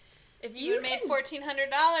If you would have made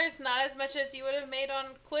 $1,400, not as much as you would have made on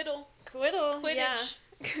Quidditch. Yeah.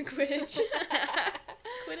 Quidditch.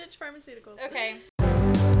 Quidditch Pharmaceuticals. Okay.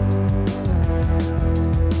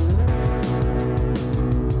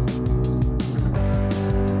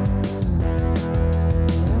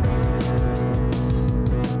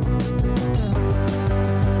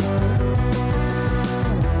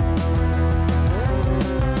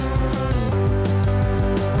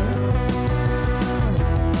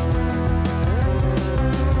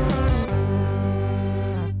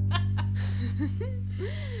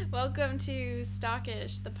 Welcome to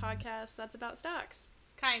Stockish, the podcast that's about stocks.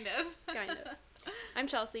 Kind of. I'm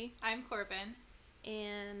Chelsea. I'm Corbin.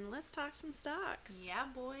 And let's talk some stocks. Yeah,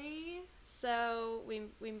 boy. So we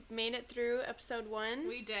made it through episode 1.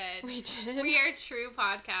 We did. We are true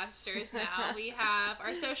podcasters now. We have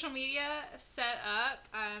our social media set up.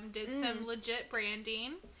 Did some legit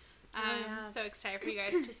branding. So excited for you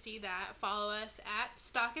guys to see that. Follow us at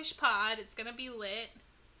Stockish Pod. It's gonna be lit.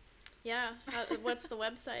 Yeah. What's the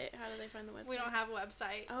website? How do they find the website? We don't have a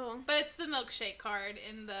website. Oh. But it's the milkshake card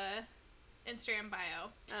in the Instagram bio.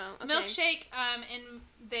 Oh, okay. Milkshake, and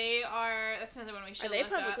they are, that's another one we should look up. Are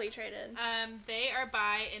they publicly traded? They are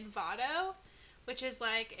by Envato, which is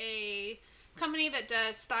like a company that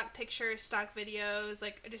does stock pictures, stock videos,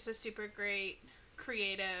 like just a super great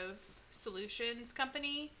creative solutions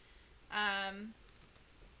company.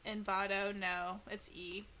 Envato, no, it's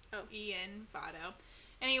E. Oh. Envato.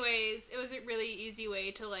 Anyways, it was a really easy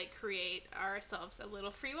way to like create ourselves a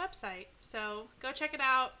little free website. So go check it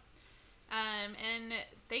out. And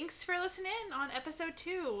thanks for listening on episode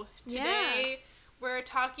 2. Today we're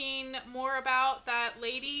talking more about that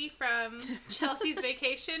lady from Chelsea's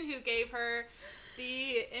Vacation who gave her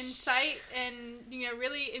the insight and,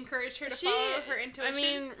 really encouraged her to follow her intuition. I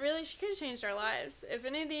mean, really, she could have changed our lives. If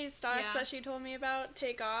any of these stocks that she told me about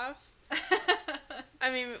take off,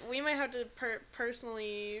 I mean, we might have to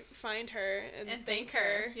personally find her and thank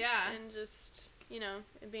her. Yeah. And just,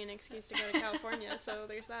 it'd be an excuse to go to California, so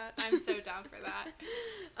there's that. I'm so down for that.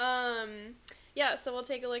 Yeah, so we'll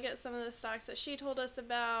take a look at some of the stocks that she told us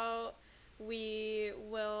about. We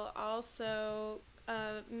will also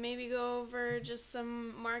maybe go over just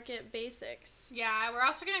some market basics. Yeah, we're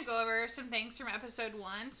also going to go over some things from episode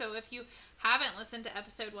 1. So if you haven't listened to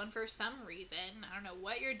episode 1 for some reason, I don't know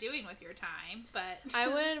what you're doing with your time, but I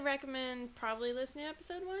would recommend probably listening to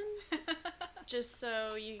episode 1 just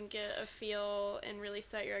so you can get a feel and really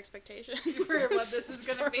set your expectations for what this is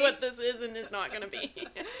going to be. What this is and is not going to be.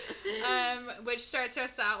 Which starts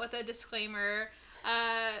us out with a disclaimer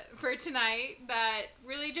for tonight that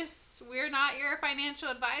really just, we're not your financial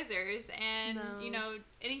advisors, and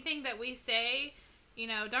anything that we say,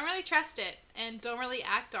 don't really trust it and don't really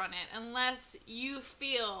act on it unless you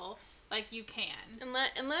feel like you can.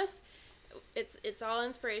 Unless it's all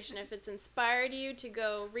inspiration. If it's inspired you to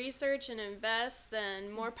go research and invest,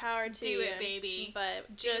 then more power to you. Do it, baby. But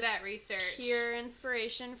do just that research. Pure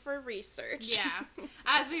inspiration for research. Yeah.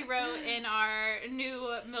 As we wrote in our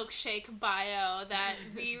new milkshake bio, that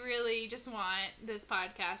we really just want this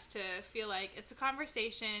podcast to feel like it's a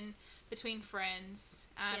conversation between friends.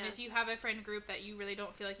 If you have a friend group that you really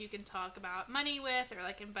don't feel like you can talk about money with, or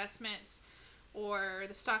like investments or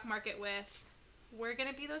the stock market with, we're going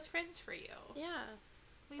to be those friends for you. Yeah.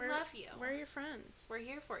 We love you. We're your friends. We're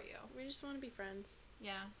here for you. We just want to be friends.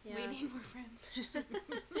 Yeah. We need more friends.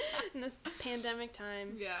 In this pandemic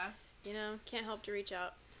time. Yeah. Can't help to reach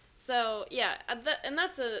out. So, yeah, and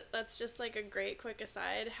that's just like a great quick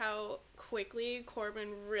aside, how quickly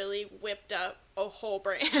Corbin really whipped up a whole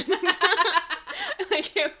brand.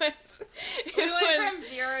 Like we went from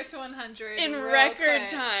 0 to 100 in record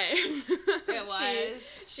time. It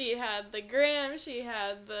was. She had the gram, she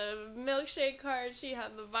had the milkshake card, she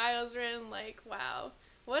had the bios written. Like, wow,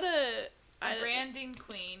 what a branding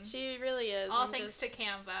queen. She really is. All thanks to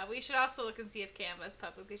Canva. We should also look and see if Canva is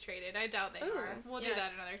publicly traded. I doubt they are. We'll do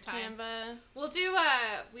that another time. Canva. We'll do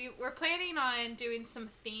we're planning on doing some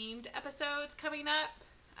themed episodes coming up.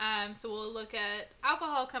 So we'll look at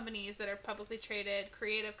alcohol companies that are publicly traded,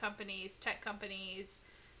 creative companies, tech companies,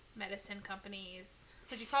 medicine companies.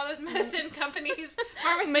 Would you call those medicine companies?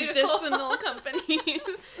 Medicinal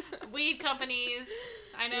companies. Weed companies.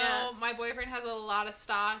 I know my boyfriend has a lot of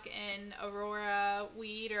stock in Aurora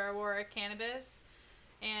Weed or Aurora Cannabis,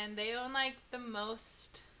 and they own like the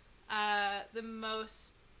most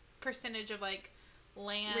percentage of like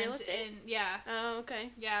land Real estate? Oh, okay.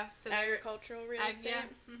 Yeah, so Agricultural real estate.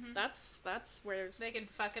 yeah. Mm-hmm. That's where They can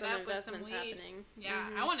fuck it some up with some investments weed. happening. Yeah,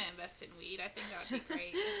 Mhm. I want to invest in weed. I think that would be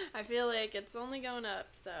great. I feel like it's only going up,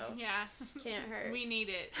 so Yeah. can't hurt. We need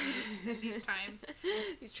it in these times.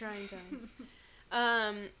 These trying times.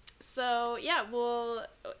 So yeah, we'll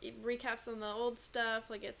recap some of the old stuff,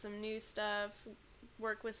 look at some new stuff,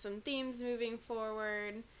 work with some themes moving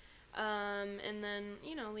forward, and then,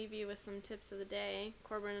 leave you with some tips of the day.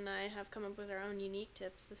 Corbin and I have come up with our own unique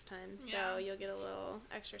tips this time, so you'll get a little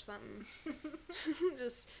extra something.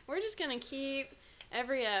 We're just gonna keep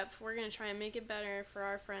every ep. We're gonna try and make it better for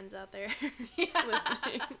our friends out there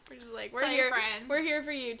listening. We're just like, Tell your friends. We're here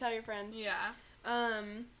for you. Tell your friends. Yeah.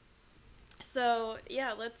 So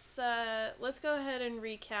yeah, let's go ahead and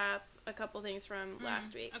recap a couple things from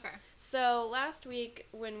last week. Okay. So last week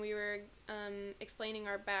when we were explaining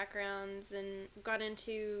our backgrounds and got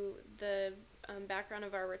into the background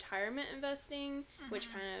of our retirement investing,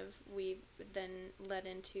 which kind of we then led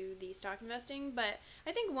into the stock investing. But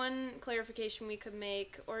I think one clarification we could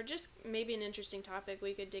make, or just maybe an interesting topic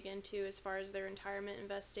we could dig into as far as the retirement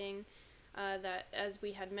investing, that as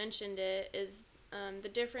we had mentioned it, is the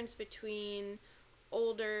difference between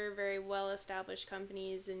older, very well-established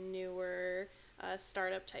companies and newer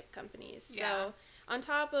startup type companies. Yeah. So on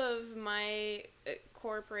top of my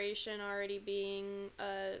corporation already being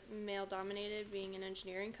male-dominated, being an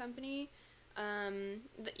engineering company,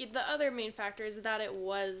 the other main factor is that it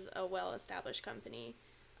was a well-established company.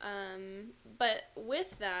 But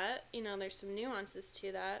with that, there's some nuances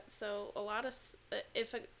to that. So a lot of,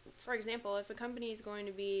 for example, if a company is going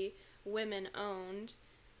to be women-owned,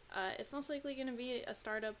 it's most likely going to be a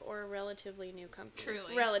startup or a relatively new company.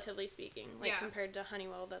 Truly. Relatively speaking. Compared to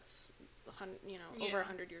Honeywell, that's, over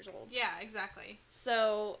 100 years old. Yeah, exactly.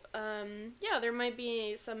 So, there might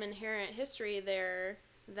be some inherent history there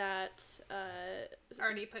that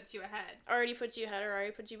already puts you ahead. Or already puts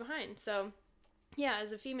you behind. So, yeah,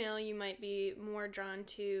 as a female, you might be more drawn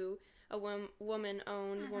to a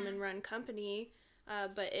woman-owned, woman-run company,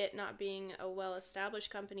 but it not being a well-established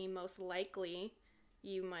company, most likely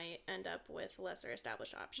you might end up with lesser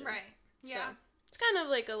established options. Right. Yeah. So, it's kind of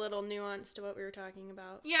like a little nuance to what we were talking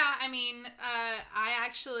about. Yeah, I mean, I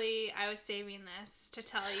was saving this to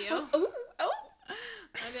tell you. Oh.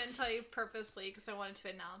 I didn't tell you purposely because I wanted to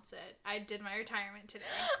announce it. I did my retirement today.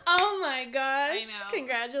 Oh my gosh. I know.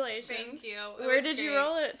 Congratulations. Thank you. Where did you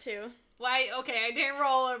roll it to? Why? Okay, I didn't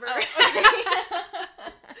roll over. Oh.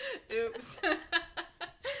 Oops.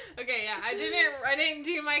 Okay, yeah, I didn't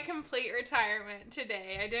do my complete retirement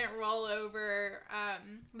today. I didn't roll over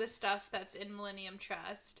the stuff that's in Millennium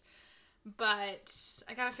Trust, but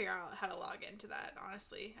I gotta figure out how to log into that.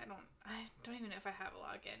 Honestly, I don't even know if I have a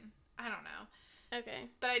login. I don't know. Okay.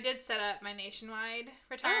 But I did set up my nationwide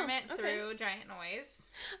retirement through Giant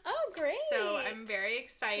Noise. Oh, great. So I'm very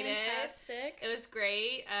excited. Fantastic. It was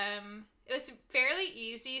great. It was fairly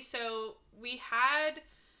easy. So we had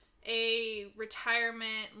a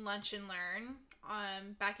retirement lunch and learn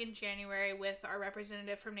back in January with our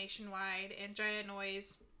representative from Nationwide, and Giant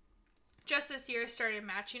Noise just this year started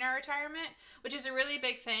matching our retirement, which is a really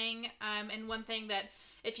big thing, and one thing that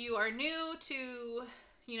if you are new to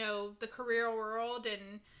the career world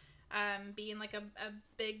and being like a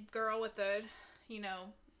big girl with a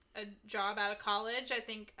job out of college, I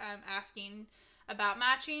think asking about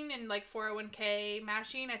matching and like 401k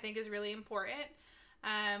matching I think is really important.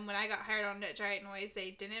 When I got hired on at Giant Noise,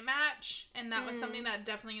 they didn't match, and that was something that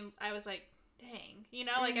definitely I was like, dang,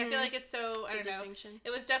 I feel like it's so, I don't know, it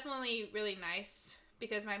was definitely really nice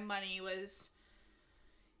because my money was,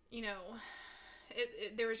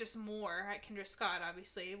 there was just more at Kindred Scott,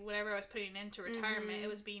 obviously. Whatever I was putting into retirement, it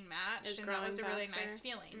was being matched, and that was a really nice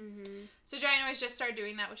feeling. So Giant Noise just started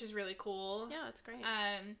doing that, which is really cool. Yeah, that's great.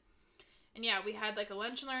 And yeah, we had like a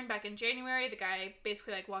lunch and learn back in January. The guy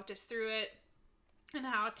basically like walked us through it and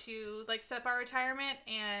how to like set up our retirement.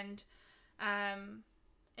 And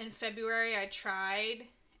in February I tried,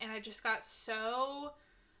 and I just got so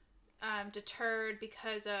deterred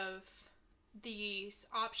because of these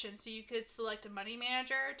options. So you could select a money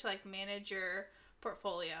manager to like manage your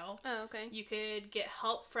portfolio. Oh, okay. You could get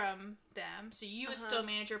help from them, so you would still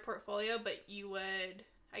manage your portfolio, but you would,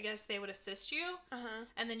 I guess they would assist you,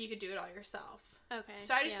 and then you could do it all yourself. Okay.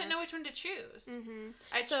 So I just didn't know which one to choose.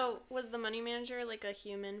 So was the money manager like a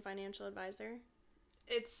human financial advisor?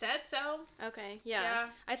 It said so. Okay. Yeah.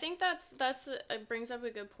 I think that's it brings up a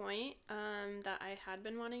good point that I had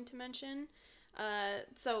been wanting to mention.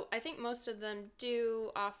 So I think most of them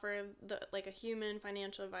do offer a human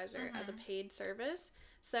financial advisor as a paid service.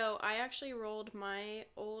 So I actually rolled my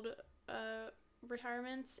old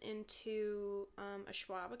retirements into a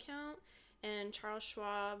Schwab account, and Charles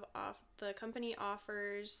Schwab, the company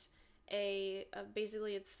offers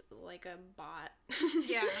basically it's like a bot.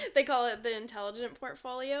 Yeah. They call it the intelligent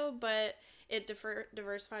portfolio, but it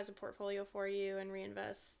diversifies a portfolio for you and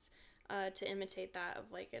reinvests to imitate that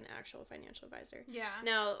of like an actual financial advisor. Yeah.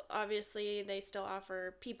 Now, obviously, they still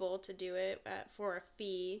offer people to do it for a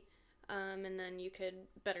fee, and then you could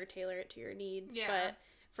better tailor it to your needs. Yeah. But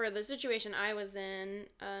for the situation I was in,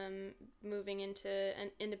 moving into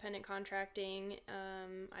an independent contracting,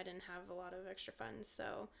 I didn't have a lot of extra funds,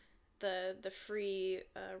 so the free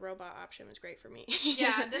robot option was great for me.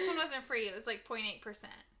 Yeah, this one wasn't free. It was like 0.8%.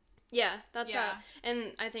 Yeah, that's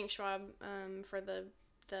and I think Schwab, for the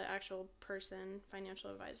actual person, financial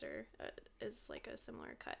advisor, is like a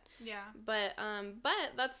similar cut. Yeah. But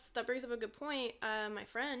that brings up a good point. My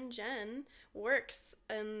friend Jen works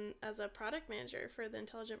as a product manager for the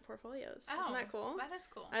Intelligent Portfolios. Oh, isn't that cool? That is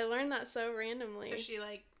cool. I learned that so randomly.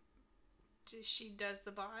 So she does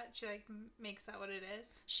the bot. She like makes that what it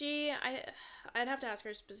is. I'd have to ask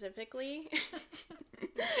her specifically.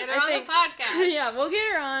 Get her on the podcast. Yeah, we'll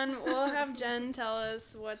get her on. We'll have Jen tell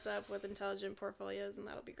us what's up with Intelligent Portfolios, and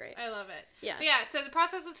that'll be great. I love it. Yeah. But yeah, so the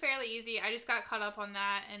process was fairly easy. I just got caught up on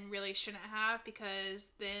that and really shouldn't have,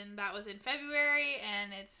 because then that was in February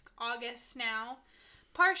and it's August now.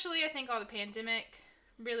 Partially, I think all the pandemic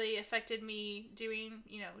really affected me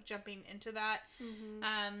jumping into that.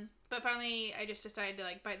 Mm-hmm. But finally, I just decided to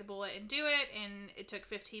like bite the bullet and do it, and it took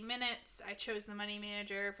 15 minutes. I chose the money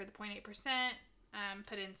manager for the 0.8%,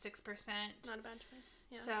 put in 6%. Not a bad choice.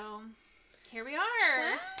 Yeah. So here we are.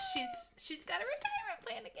 Wow. She's got a retirement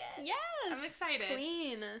plan again. Yes. I'm excited.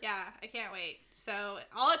 Queen. Yeah, I can't wait. So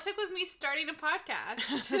all it took was me starting a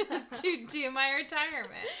podcast to do my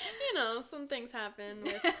retirement. Some things happen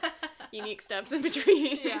with unique steps in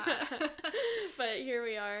between. Yeah. But here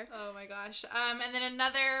we are. Oh my gosh. And then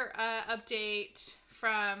another update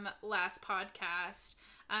from last podcast.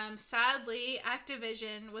 Sadly,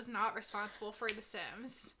 Activision was not responsible for The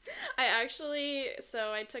Sims.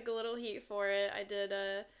 I took a little heat for it. I did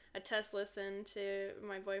a test listen to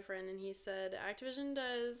my boyfriend, and he said Activision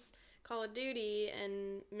does Call of Duty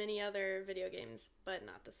and many other video games, but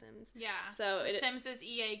not The Sims. Yeah. So The Sims is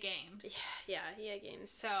EA Games. Yeah, EA Games.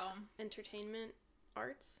 So Entertainment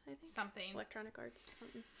Arts, I think. Something. Electronic Arts,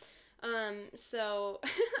 something. So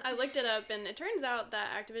I looked it up, and it turns out that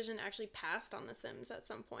Activision actually passed on The Sims at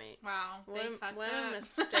some point. Wow, What fucked a up.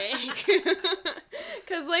 mistake.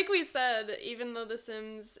 Because like we said, even though The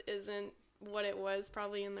Sims isn't what it was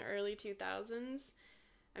probably in the early 2000s,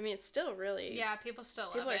 I mean, it's still really... Yeah, people still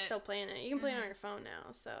love it. People are still playing it. You can play it on your phone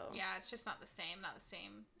now, so... Yeah, it's just not the same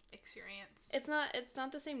experience. It's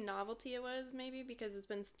not the same novelty it was, maybe, because it's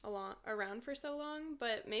been around for so long,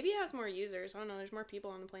 but maybe it has more users. I don't know, there's more people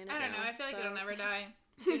on the planet I don't know, I feel like it'll never die.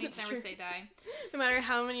 Goonies never say die. No matter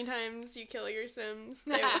how many times you kill your Sims,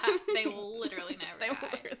 they will literally never die. They will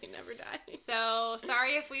literally never die. So,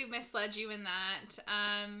 sorry if we misled you in that.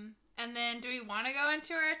 And then, do we want to go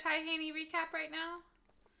into our Ty Haney recap right now?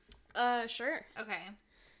 Sure. Okay.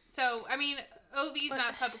 So, I mean, OV's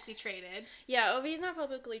not publicly traded. Yeah, OV's not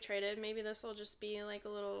publicly traded. Maybe this will just be like a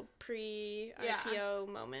little pre-IPO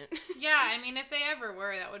moment. Yeah, I mean, if they ever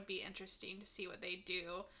were, that would be interesting to see what they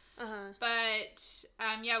do. Uh-huh. But,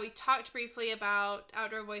 we talked briefly about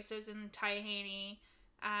Outdoor Voices and Ty Haney,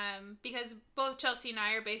 because both Chelsea and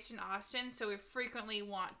I are based in Austin, so we frequently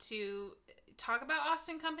want to talk about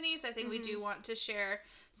Austin companies. I think we do want to share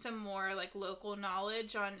some more, like, local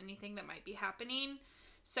knowledge on anything that might be happening.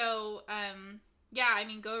 So,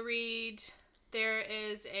 go read. There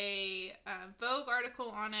is a Vogue article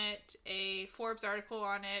on it, a Forbes article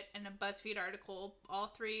on it, and a BuzzFeed article. All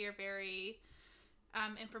three are very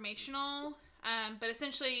informational. But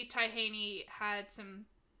essentially, Ty Haney had some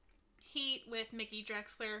heat with Mickey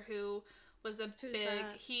Drexler, who was Who's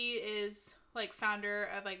that? He is, like, founder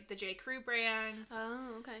of, like, the J. Crew brands.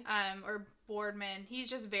 Oh, okay. Or Boardman. He's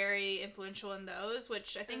just very influential in those,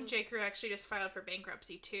 which I think J. Crew actually just filed for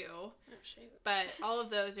bankruptcy too. Oh, shit. But all of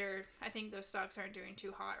those I think those stocks aren't doing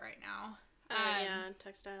too hot right now.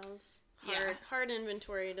 Textiles. Yeah. Hard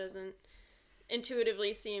inventory doesn't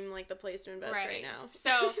intuitively seem like the place to invest right now.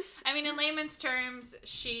 So, I mean, in layman's terms,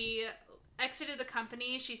 she exited the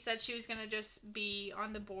company. She said she was going to just be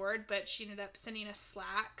on the board, but she ended up sending a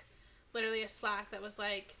Slack, literally a Slack that was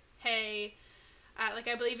like, hey,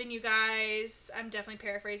 I believe in you guys. I'm definitely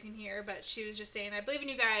paraphrasing here, but she was just saying, I believe in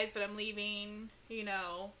you guys, but I'm leaving,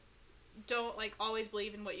 don't, like, always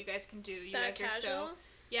believe in what you guys can do. You that guys are casual?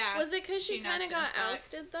 Yeah. Was it because she Gene kind of got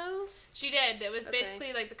Austins ousted, though? She did. It was Okay.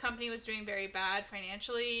 basically, like, the company was doing very bad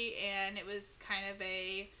financially, and it was kind of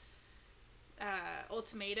a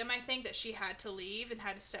ultimatum, I think, that she had to leave and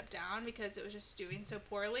had to step down because it was just doing so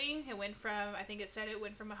poorly. It went from, I think it said it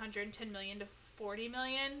went from 110 million to 40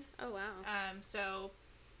 million. Oh, wow. So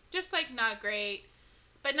just, like, not great.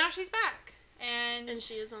 But now she's back. And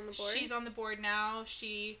she is on the board? She's on the board now.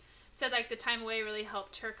 She said, like, the time away really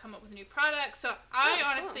helped her come up with new products. So I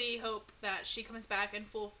honestly hope that she comes back in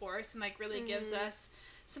full force and, like, really gives us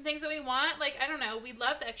some things that we want. Like, I don't know. We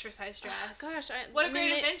love the exercise dress. Gosh. What a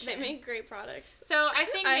great invention. They make great products. So I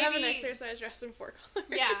think maybe... I have an exercise dress in 4 colors.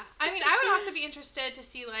 Yeah. I mean, I would also be interested to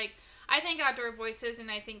see, like, I think Outdoor Voices and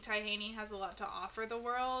I think Ty Haney has a lot to offer the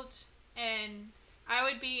world. And I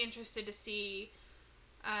would be interested to see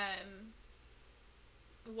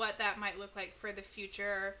what that might look like for the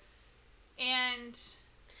future. And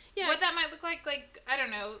what that might look like, I don't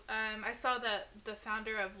know. I saw that the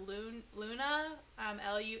founder of Luna, Lunya,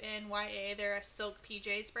 they're a silk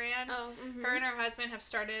PJs brand. Oh, Her and her husband have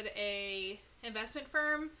started a investment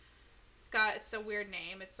firm. It's a weird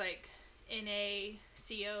name. It's like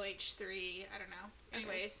NaCOH3. I don't know.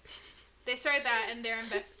 Anyways, they started that and they're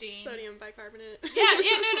investing. Sodium bicarbonate. No.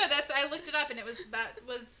 I looked it up and that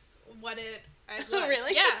was what it was. Oh,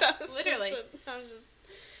 really? Yeah, That was literally. I was just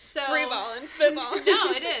So free balling, spitballing.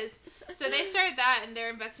 No, it is. So they started that and they're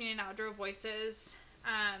investing in Outdoor Voices.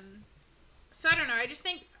 So I don't know. I just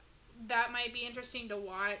think that might be interesting to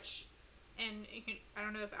watch. And I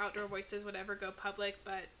don't know if Outdoor Voices would ever go public,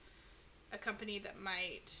 but a company that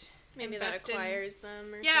might Maybe invest that acquires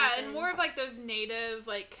them or and something. more of like those native,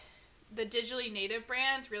 like the digitally native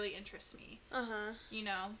brands really interest me. You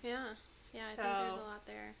know? Yeah. Yeah, I think there's a lot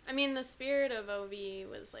there. I mean, the spirit of OV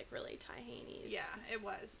was, like, really Ty Haney's. Yeah, it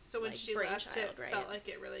was. So when like, she left, it right? felt like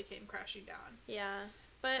it really came crashing down. Yeah.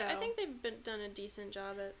 But I So- think they've done a decent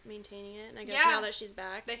job at maintaining it. And I guess now that she's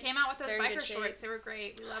back, They came out with those They're in good biker shorts. shape. They were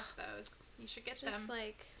great. We loved those. You should get just, them.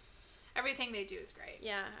 like, Everything they do is great.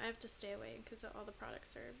 yeah, I have to stay away because all the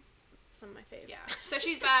products are some of my faves. Yeah. So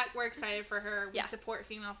she's back. We're excited for her. We Yeah. support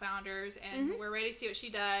female founders, and we're ready to see what she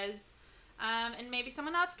does. And maybe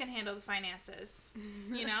someone else can handle the finances.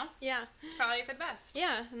 You know? Yeah. It's probably for the best.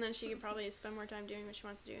 Yeah, and then she could probably spend more time doing what she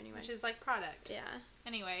wants to do anyway. Which is like product. Yeah.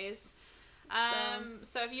 Anyways.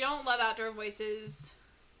 So if you don't love Outdoor Voices,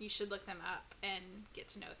 you should look them up and get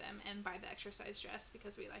to know them and buy the exercise dress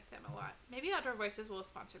because we like them a lot. Maybe Outdoor Voices will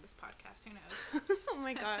sponsor this podcast. Who knows? Oh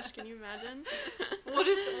my gosh, can you imagine?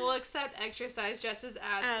 We'll accept exercise dresses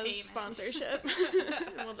as payment. Sponsorship.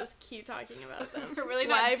 And we'll just keep talking about them. We're really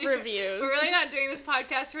Live reviews. We're really not doing this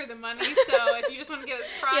podcast for the money, so if you just want to give us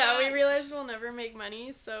product. Yeah, we realize we'll never make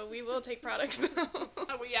money, so we will take products though.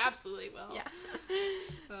 Oh, we absolutely will. Yeah.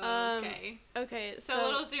 Okay. Okay, So a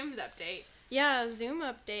little Zooms update. Yeah, Zoom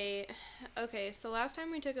update. Okay, so last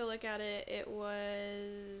time we took a look at it, it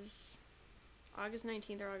was August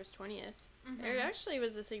 19th or August 20th. It actually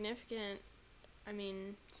was a significant, So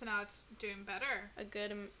now it's doing better. a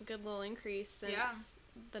good little increase since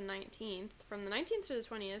the 19th. From the 19th to the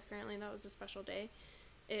 20th, apparently that was a special day.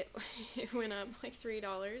 It went up like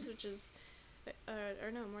 $3, which is,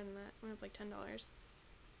 or no, more than that. It went up like $10.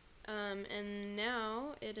 And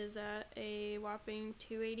now it is at a whopping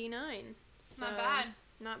 $289. So, Not bad.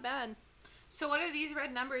 Not bad. So what do these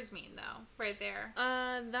red numbers mean, though, right there?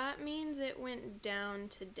 That means it went down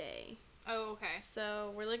today. Oh, okay.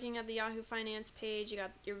 So we're looking at the Yahoo Finance page. You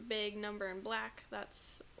got your big number in black.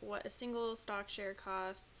 That's what a single stock share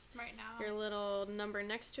costs. Right now. Your little number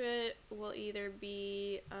next to it will either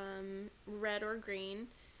be red or green.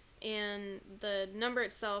 And the number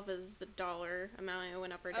itself is the dollar amount it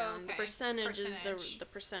went up or down. Oh, okay. The percentage is Percentage. the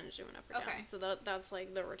percentage it went up or Okay. down. So that's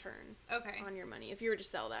like the return Okay. on your money if you were to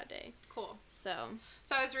sell that day. Cool. So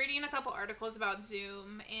I was reading a couple articles about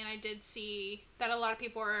Zoom, and I did see that a lot of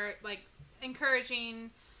people are, like,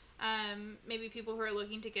 encouraging maybe people who are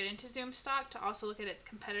looking to get into Zoom stock to also look at its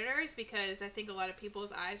competitors, because I think a lot of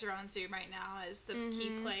people's eyes are on Zoom right now as the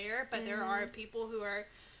key player, but there are people who are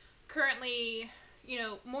currently,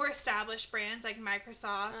 more established brands like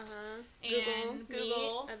Microsoft and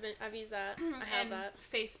Google. I've used that. I have and that.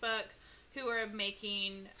 Facebook, who are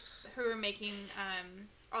making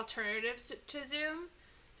alternatives to Zoom.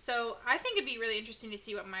 So I think it'd be really interesting to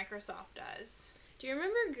see what Microsoft does. Do you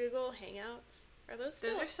remember Google Hangouts? Are those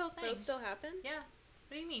still? Those are still things. Those still happen? Yeah.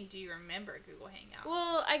 What do you mean? Do you remember Google Hangouts?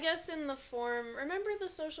 Well, I guess in the form. Remember the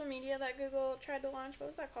social media that Google tried to launch? What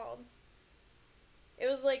was that called? It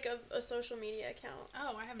was like a social media account.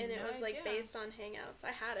 Oh, I have no And idea. it was like based on Hangouts.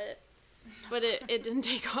 I had it, but it didn't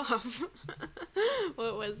take off.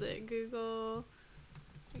 What was it? Google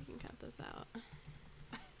We can cut this out.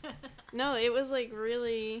 No, it was like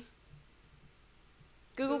really...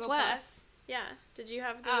 Google Plus. Yeah. Did you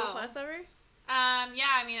have Google Plus ever? Yeah,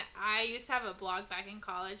 I mean, I used to have a blog back in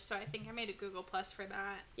college, so I think I made a Google Plus for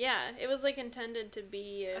that. Yeah, it was like intended to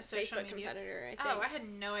be a social Facebook media competitor, I think. Oh, I had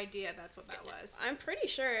no idea that's what that was. I'm pretty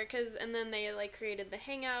sure, and then they like created the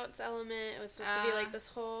Hangouts element. It was supposed to be like this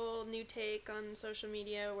whole new take on social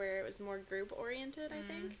media where it was more group oriented, I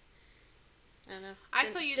think. I don't know. I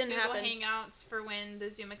still use Google Hangouts for when the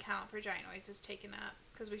Zoom account for Giant Noise is taken up,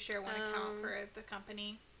 because we share one account for the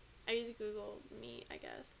company. I use Google Meet, I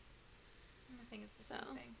guess. I think it's the same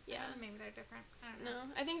thing. Yeah. Maybe they're different. I don't know.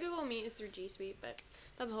 No, I think Google Meet is through G Suite, but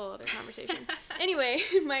that's a whole other conversation. Anyway,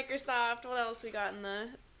 Microsoft. What else we got in the?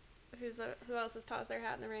 Who else has tossed their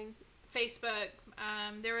hat in the ring? Facebook.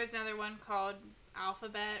 There was another one called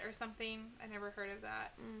Alphabet or something. I never heard of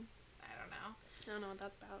that. I don't know. I don't know what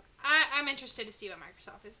that's about. I'm interested to see what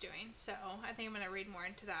Microsoft is doing, so I think I'm going to read more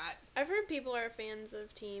into that. I've heard people are fans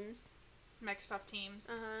of Teams. Microsoft Teams.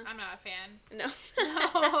 Uh-huh. I'm not a fan. No.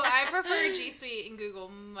 No, I prefer G Suite and Google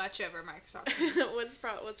much over Microsoft Teams. What's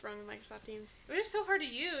wrong with Microsoft Teams? It was just so hard to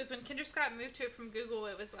use. When Kendra Scott moved to it from Google,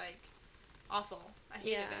 it was like awful. I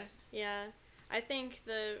hated it. Yeah. I think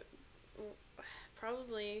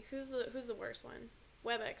probably who's the worst one?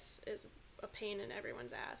 WebEx is a pain in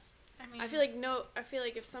everyone's ass. I feel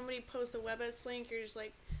like if somebody posts a WebEx link, you're just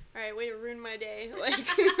like, all right, way to ruin my day. Like,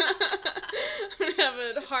 I'm gonna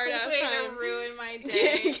have a hard ass time. Way to ruin my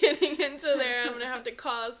day. Getting into there, I'm gonna have to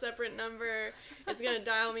call a separate number. It's gonna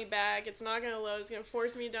dial me back. It's not gonna load. It's gonna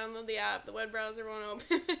force me to download the app. The web browser won't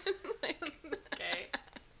open. Okay.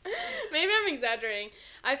 Maybe I'm exaggerating.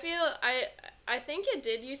 I think it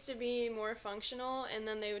did used to be more functional, and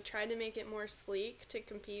then they would try to make it more sleek to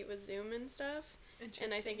compete with Zoom and stuff.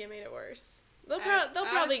 And I think it made it worse. They'll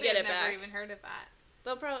probably get it back. I've never even heard of that.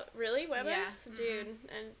 They'll probably really WebEx, Yeah. dude,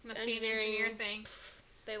 and must be an engineer thing.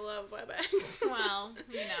 They love WebEx. Well,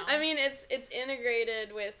 you know. I mean, it's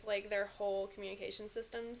integrated with like their whole communication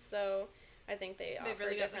systems, so I think they offer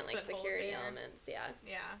really different like security elements. Yeah.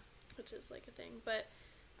 Yeah. Which is like a thing, but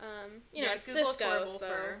it's Google's Cisco. horrible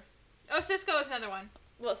So. Cisco is another one.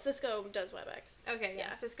 Well, Cisco does WebEx. Okay,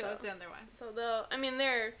 yeah. Cisco is the other one. So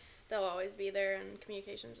they'll always be there, and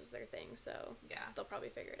communications is their thing. So yeah, they'll probably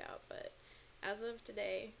figure it out, but. As of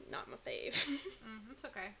today, not my fave. It's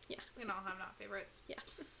okay. Yeah. We can all have not favorites. Yeah.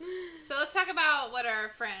 So let's talk about what our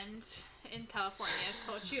friend in California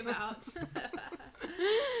told you about.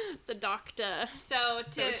 The doctor. So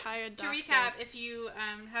the retired doctor. To recap, if you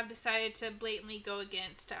have decided to blatantly go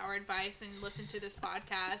against our advice and listen to this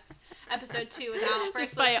podcast, episode 2 without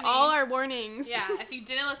first Despite listening. all our warnings. Yeah, if you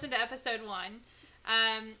didn't listen to episode 1,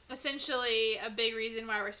 essentially a big reason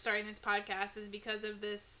why we're starting this podcast is because of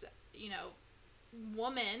this,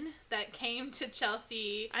 woman that came to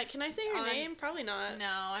Chelsea. Can I say her name? Probably not. No,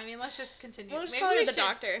 I mean, let's just continue. We'll just call her the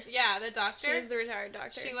doctor. Yeah, the doctor. She was the retired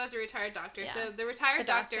doctor. She was a retired doctor. Yeah. So the retired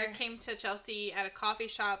doctor came to Chelsea at a coffee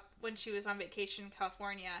shop when she was on vacation in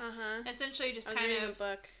California. Uh-huh. Essentially just I was reading a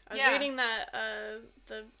book. I was reading that,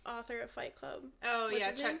 the author of Fight Club. Oh, What's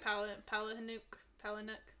yeah, his Chuck name? Palahniuk. I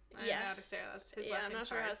don't know how to say it. His last I'm not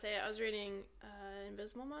sure how to say it. I was reading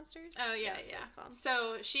Invisible Monsters. Oh, yeah, That's what it's called.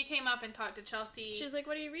 So she came up and talked to Chelsea. She was like,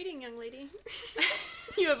 what are you reading, young lady?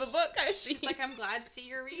 You have a book, I see. She's like, I'm glad to see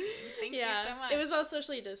you're reading. Thank you so much. It was all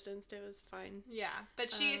socially distanced. It was fine. Yeah,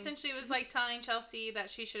 but she essentially was like telling Chelsea that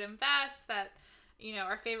she should invest, that,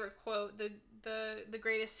 our favorite quote, the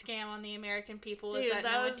greatest scam on the American people is that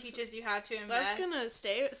no one teaches you how to invest. That's gonna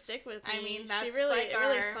stick with me. I mean, that's it really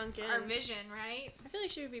sunk in. Our vision, right? I feel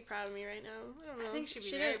like she would be proud of me right now. I don't know. I think she'd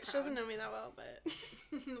be very proud. She doesn't know me that well, but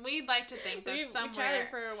we'd like to think that somewhere we chatted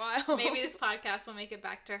for a while. Maybe this podcast will make it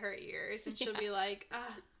back to her ears, and she'll be like,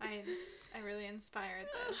 I really inspired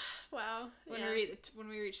this. Wow. When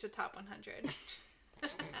we reach the top 100.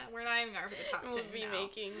 We're not even going for the top 10 We'll be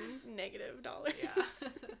making negative dollars. Yeah.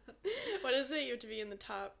 What is it? You have to be in the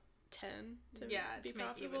top 10 to be make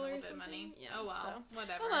profitable even a or little bit something? of money. Yeah, oh, well. So.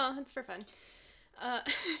 Whatever. Oh, well. It's for fun.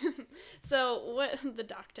 So, the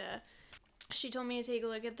doctor, she told me to take a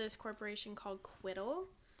look at this corporation called Quiddle.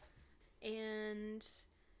 And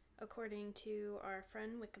according to our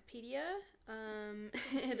friend Wikipedia,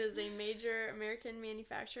 it is a major American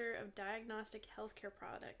manufacturer of diagnostic healthcare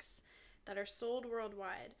products that are sold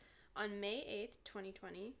worldwide. On May 8th,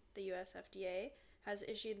 2020, the U.S. FDA has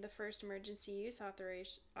issued the first emergency use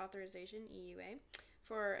authorization, EUA,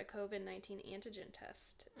 for a COVID-19 antigen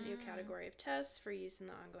test, a new category of tests for use in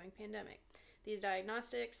the ongoing pandemic. These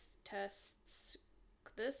diagnostics tests,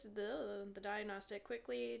 the diagnostic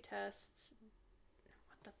quickly tests,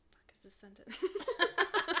 what the fuck is this sentence?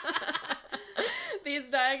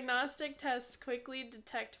 These diagnostic tests quickly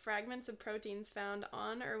detect fragments of proteins found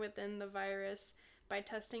on or within the virus by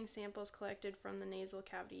testing samples collected from the nasal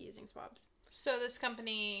cavity using swabs. So this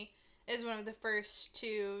company is one of the first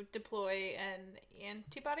to deploy an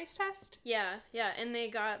antibodies test? Yeah, and they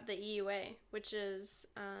got the EUA, which is,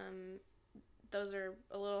 those are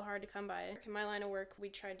a little hard to come by. In my line of work, we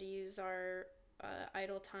tried to use our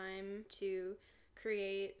idle time to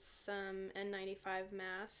create some N95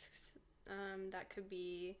 masks that could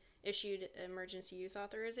be issued emergency use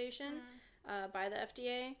authorization by the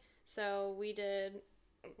FDA. So we did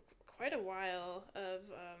quite a while of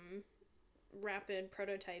rapid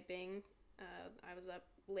prototyping. I was up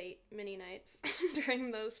late many nights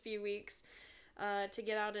during those few weeks to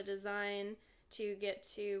get out a design to get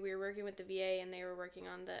to, we were working with the VA and they were working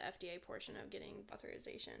on the FDA portion of getting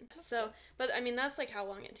authorization. So, but I mean, that's like how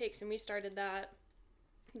long it takes. And we started that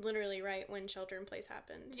literally right when shelter in place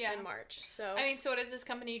happened in March. So, I mean, so what does this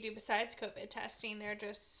company do besides COVID testing? They're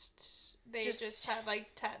just have like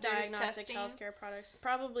diagnostic healthcare products,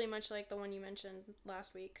 probably much like the one you mentioned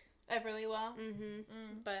last week. Everlywell.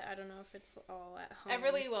 But I don't know if it's all at home.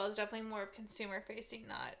 Everlywell is definitely more of consumer facing,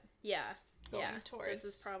 not going towards.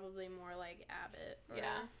 This is probably more like Abbott.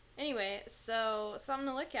 Anyway, so something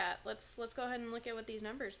to look at. Let's go ahead and look at what these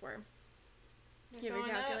numbers were. You have your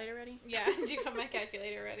calculator ready? Yeah, I do have my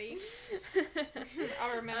calculator ready.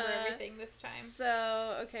 I'll remember everything this time.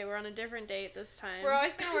 So, okay, we're on a different date this time. We're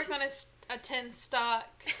always going to work on a 10 stock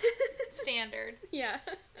standard. Yeah.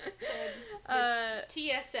 The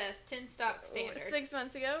TSS, 10 stock standard. 6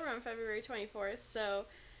 months ago, we're on February 24th, so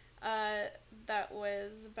that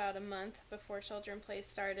was about a month before shelter in place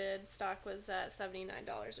started. Stock was at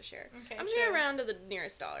 $79 a share. Okay, I'm just going to round to the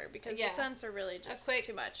nearest dollar because the cents are really just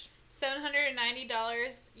too much.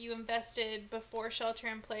 $790 you invested before shelter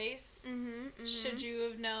in place. Should you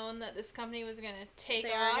have known that this company was going to take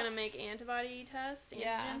off? They were going to make antibody tests,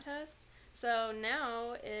 antigen tests. So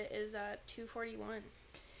now it is at $241.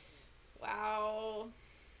 Wow.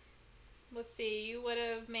 Let's see. You would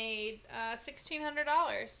have made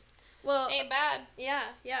 $1,600. Well, ain't bad. Yeah.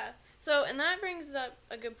 So, and that brings up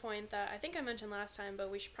a good point that I think I mentioned last time, but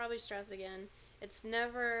we should probably stress again. It's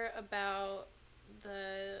never about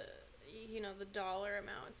the dollar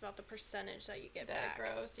amount. It's about the percentage that you get back. That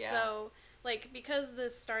grows, yeah. So, like, because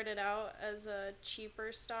this started out as a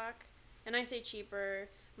cheaper stock, and I say cheaper,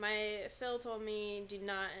 Phil told me do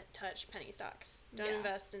not touch penny stocks. Don't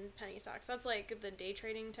invest in penny stocks. That's like the day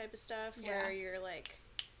trading type of stuff where you're like,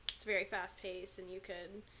 it's very fast paced and you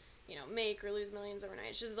could, make or lose millions overnight.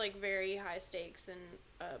 It's just like very high stakes and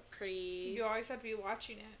pretty. You always have to be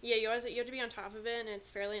watching it. Yeah, you have to be on top of it, and it's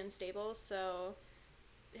fairly unstable. So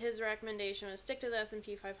his recommendation was stick to the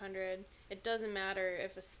S&P 500. It doesn't matter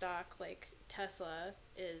if a stock like Tesla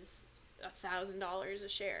is $1,000 a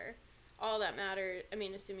share. All that matters, I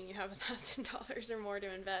mean, assuming you have $1,000 or more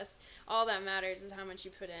to invest, all that matters is how much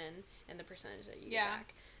you put in and the percentage that you get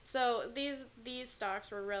back. So these stocks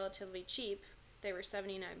were relatively cheap. They were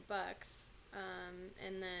 $79,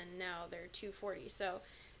 and then now they're $240. So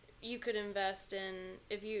you could invest in,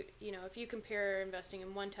 if you compare investing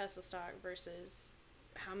in one Tesla stock versus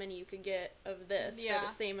how many you could get of this for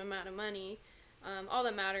the same amount of money, all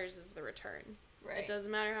that matters is the return. Right. It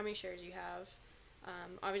doesn't matter how many shares you have.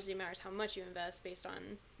 Obviously, it matters how much you invest based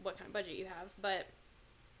on what kind of budget you have, but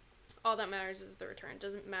all that matters is the return. It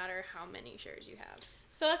doesn't matter how many shares you have.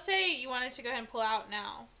 So let's say you wanted to go ahead and pull out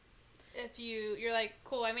now. If you're like,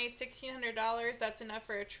 cool, I made $1,600, that's enough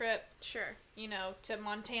for a trip. Sure. To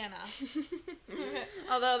Montana.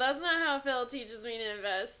 Although that's not how Phil teaches me to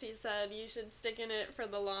invest. He said you should stick in it for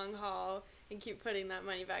the long haul and keep putting that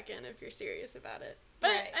money back in if you're serious about it. But,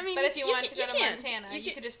 right. I mean, but if you wanted to go to Montana,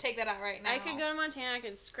 you could just take that out right now. I could go to Montana. I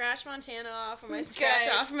could scratch Montana off on my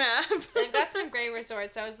scratch-off map. They've got some great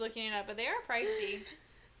resorts. I was looking it up, but they are pricey.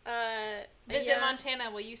 Visit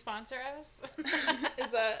Montana. Will you sponsor us?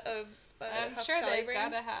 Is that a I'm sure they've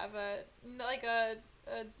got to have a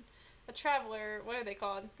traveler. What are they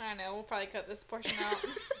called? I don't know. We'll probably cut this portion out.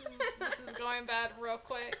 This is going bad real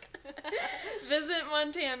quick. Visit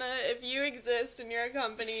Montana. If you exist and you're a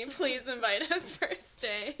company, please invite us for a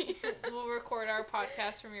stay. We'll record our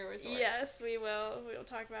podcast from your resorts. Yes, we will. We will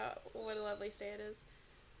talk about what a lovely stay it is.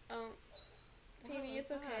 Phoebe,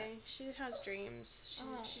 it's okay. She has dreams.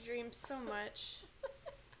 She dreams so much.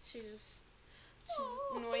 She's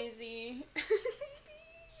noisy.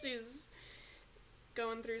 She's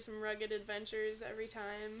going through some rugged adventures every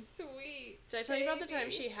time. Sweet. Did I tell you about the time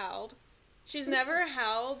she howled? She's never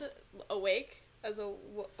howled awake as a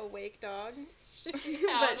awake dog.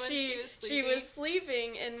 She was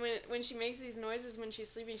sleeping, and when she makes these noises when she's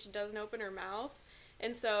sleeping, she doesn't open her mouth.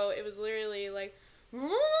 And so it was literally like,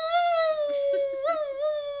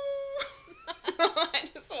 I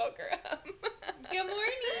just woke her up. Good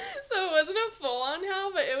morning. So it wasn't a full-on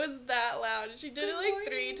howl, but it was that loud. And she did it like morning.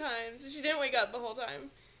 3 times. She didn't wake up the whole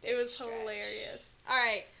time. It was Stretch. hilarious. All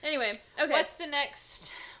right. Anyway, okay. What's the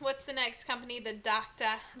next company the doctor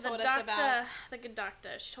told us about? The good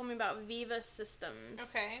doctor. She told me about Viva Systems.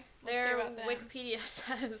 Okay. Let's hear Their about them. Wikipedia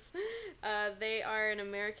says they are an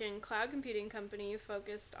American cloud computing company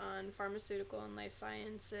focused on pharmaceutical and life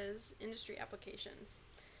sciences industry applications.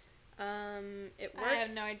 It works. I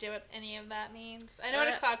have no idea what any of that means. I know what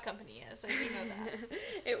a cloud company is. I do know that.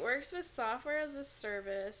 It works with software as a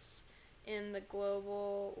service in the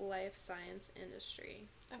global life science industry.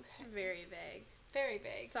 Okay. It's very vague. Very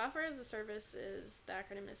vague. Software as a service is, the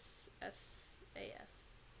acronym is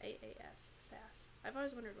SAS. AAS. SAS. I've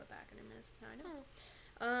always wondered what the acronym is. Now I know.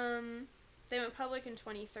 They went public in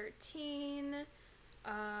 2013.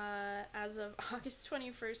 As of August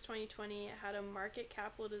 21st, 2020, it had a market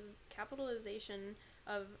capitalization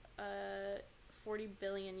of $40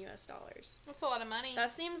 billion. That's a lot of money. That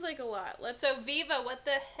seems like a lot. So Viva, what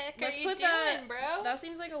the heck are you doing, bro? That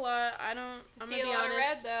seems like a lot. I'm gonna be lot honest. of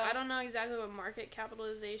red, though. I don't know exactly what market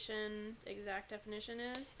capitalization exact definition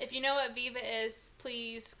is. If you know what Viva is,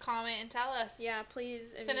 please comment and tell us. Yeah,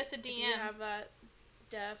 please Send us a DM. If you have that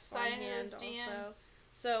def on hand those DMs. also.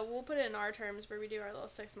 So we'll put it in our terms where we do our little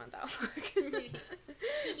 6-month outlook.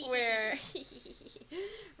 Where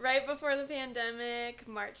right before the pandemic,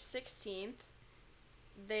 March 16th,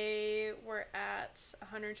 they were at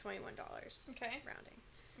 $121. Okay. Rounding.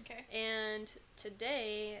 Okay. And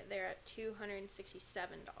today they're at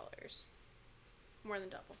 $267. More than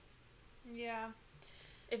double. Yeah.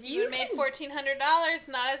 If You would have made $1,400,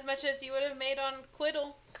 not as much as you would have made on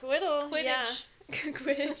Quidditch. Yeah.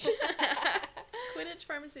 Quidditch. Quidditch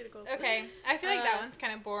Pharmaceuticals. Okay, I feel like that one's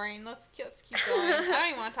kind of boring. Let's keep going. I don't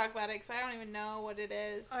even want to talk about it because I don't even know what it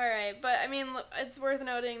is. All right, but I mean, it's worth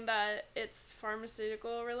noting that it's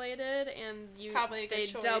pharmaceutical related, and probably a good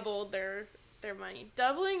choice. Doubled their money.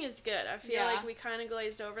 Doubling is good. I feel Yeah. like we kind of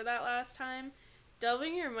glazed over that last time.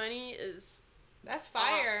 Doubling your money is That's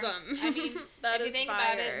fire. awesome. I mean, that if you is think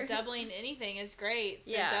fire. about it, doubling anything is great.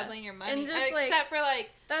 So Yeah. doubling your money, And just, like, except for like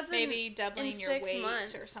that's maybe doubling your 6 weight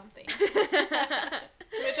months. or something,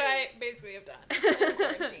 which I basically have done. In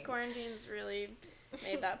quarantine. Quarantine's really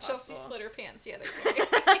made that possible. Chelsea split her pants the other day.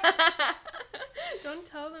 Don't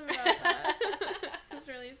tell them about that. It's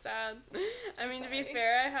really sad. I mean, to be Sorry.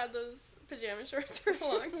 fair, I had those pajama shorts for a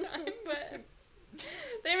long time, but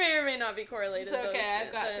they may or may not be correlated. It's okay.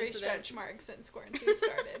 I've got the 3 incident. stretch marks since quarantine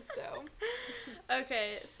started. So,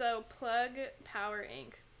 Okay, so Plug Power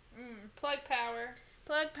Inc. plug power.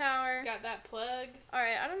 Plug Power. Got that plug. All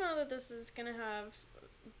right, I don't know that this is gonna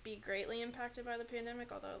be greatly impacted by the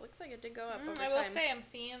pandemic, although it looks like it did go up over I time. will say I'm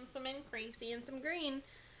seeing some increase. Seeing some green.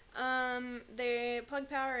 Plug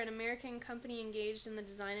Power, an American company engaged in the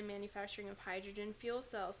design and manufacturing of hydrogen fuel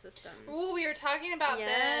cell systems. Ooh, we were talking about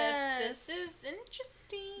Yes. this. This is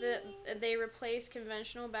interesting. They replace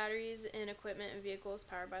conventional batteries in equipment and vehicles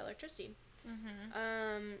powered by electricity.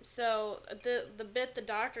 So the bit the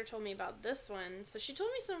doctor told me about this one. So she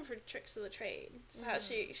told me some of her tricks of the trade. So how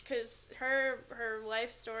because her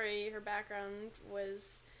life story, her background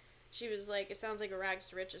was, she was like, it sounds like a rags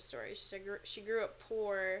to riches story. She said she grew up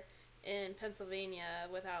poor in Pennsylvania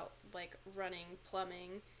without like running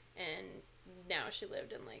plumbing, and now she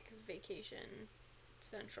lived in like Vacation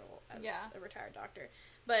Central as a retired doctor.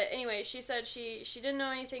 But anyway, she said she didn't know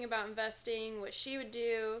anything about investing. What she would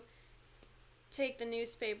do, take the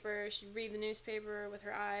newspaper, she'd read the newspaper with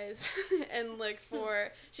her eyes and look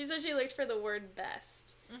for, she said she looked for the word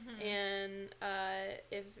best. And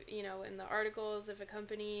if, in the articles, if a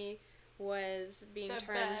company was being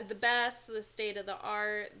termed the best, the state of the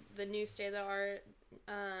art, the new state of the art,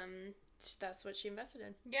 that's what she invested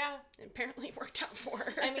in. Yeah. It apparently worked out for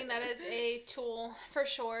her. I mean, that is a tool for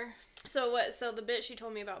sure. So the bit she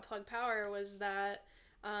told me about Plug Power was that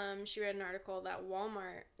she read an article that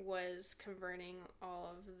Walmart was converting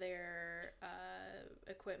all of their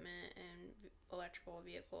equipment and electrical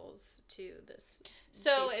vehicles to this.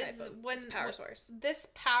 So this power source. This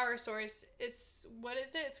power source, what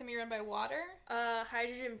is it? It's gonna be run by water.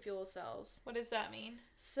 Hydrogen fuel cells. What does that mean?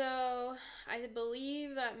 So I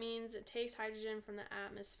believe that means it takes hydrogen from the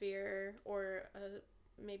atmosphere or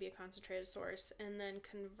maybe a concentrated source, and then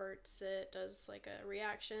converts it. Does like a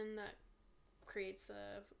reaction that creates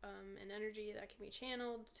an energy that can be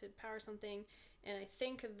channeled to power something, and I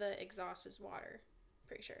think the exhaust is water.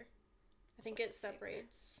 Pretty sure. I think it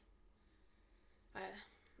separates.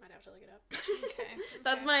 Might have to look it up. Okay.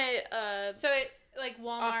 That's my So it like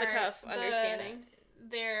Walmart off the cuff understanding.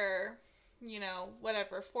 Their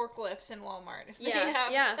whatever forklifts in Walmart.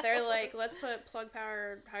 If they're like, let's put plug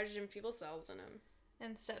powered hydrogen fuel cells in them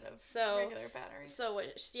instead of regular batteries. So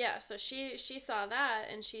she saw that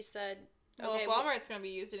and she said, well, if Walmart's going to be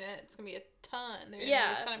using it, it's going to be a ton. There's going to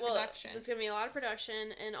be a ton of production. There's going to be a lot of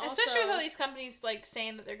production. And also, especially with all these companies, like,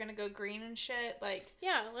 saying that they're going to go green and shit. Like,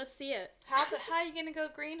 yeah, let's see it. How are you going to go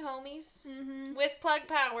green, homies? Mm-hmm. With Plug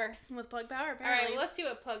Power. With Plug Power, apparently. All right, well, let's see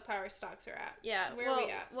what Plug Power stocks are at. Yeah. Where are we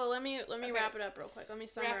at? Well, let me wrap it up real quick. Let me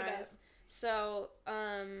summarize. Wrap it up. So,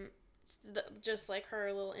 just like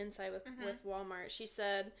her little insight with Walmart, she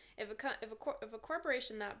said, if a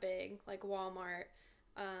corporation that big, like Walmart,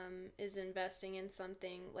 is investing in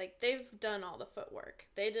something, like they've done all the footwork,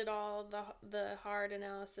 they did all the hard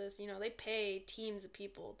analysis, they pay teams of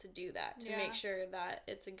people to do that, to make sure that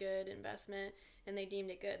it's a good investment, and they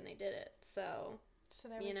deemed it good and they did it. So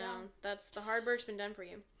there we go. That's the hard work's been done for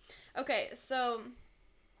you. Okay, so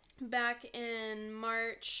back in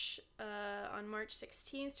March, on March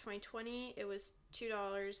 16th, 2020, it was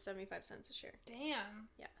 $2.75 a share. Damn.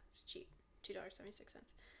 Yeah, it's cheap. $2.76.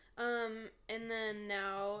 And then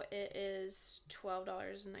now it is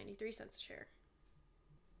 $12.93 a share.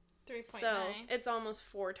 3.9. So it's almost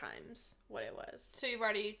 4 times what it was. So you've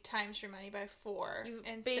already times your money by 4 You've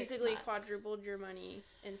in basically 6 months. Quadrupled your money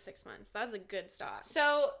in 6 months. That's a good stock.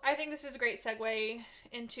 So I think this is a great segue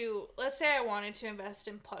into, let's say I wanted to invest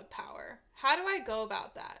in Plug Power. How do I go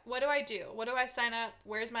about that? What do I do? What do I sign up?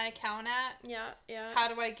 Where's my account at? Yeah. How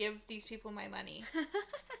do I give these people my money?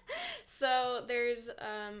 So there's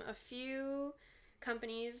a few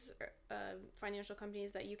companies, financial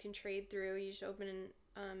companies that you can trade through. You should open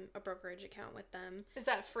a brokerage account with them. Is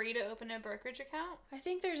that free to open a brokerage account? I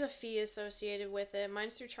think there's a fee associated with it.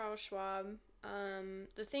 Mine's through Charles Schwab.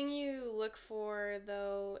 The thing you look for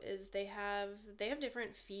though is they have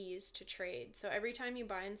different fees to trade. So every time you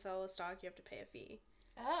buy and sell a stock, you have to pay a fee.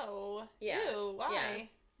 Oh, yeah. Ew, why? Yeah.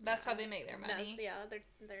 That's how they make their money.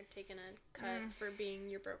 They're taking a cut for being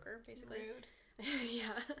your broker, basically. Rude.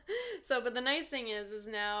 Yeah. So, but the nice thing is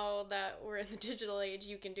now that we're in the digital age,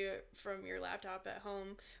 you can do it from your laptop at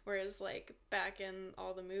home. Whereas, like, back in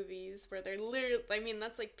all the movies where they're literally, I mean,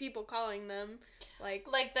 that's like people calling them, like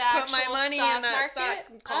the actual put my money stock in that market?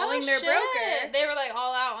 stock, calling their broker. They were like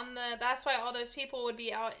all out on that's why all those people would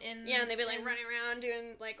be out in. Yeah, and they'd be like running around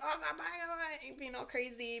doing like, oh, God, buy, being all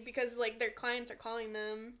crazy because like their clients are calling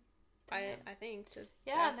them. I think to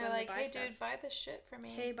and they're like, hey stuff. Dude, buy this shit for me.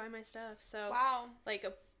 Hey, buy my stuff. So wow, like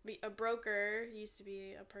a broker used to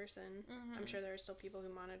be a person. Mm-hmm. I'm sure there are still people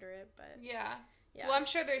who monitor it, but yeah. Well, I'm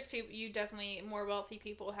sure there's people. You definitely more wealthy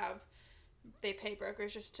people they pay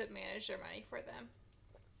brokers just to manage their money for them.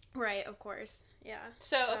 Right, of course. Yeah.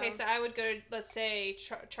 So I would go to, let's say,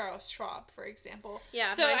 Charles Schwab, for example. Yeah.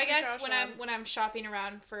 So I guess when I'm shopping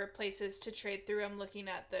around for places to trade through, I'm looking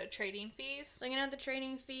at the trading fees. Looking at the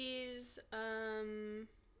trading fees,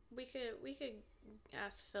 we could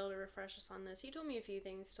ask Phil to refresh us on this. He told me a few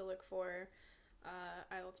things to look for.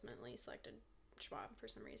 I ultimately selected Schwab for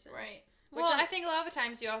some reason. Right. Well, I think a lot of the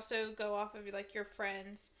times you also go off of like your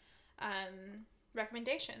friends'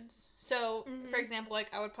 recommendations. So, for example, like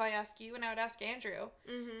I would probably ask you and I would ask Andrew.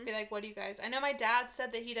 Mm-hmm. Be like, what do you guys... I know my dad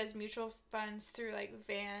said that he does mutual funds through like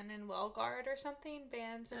Van and Wellguard or something.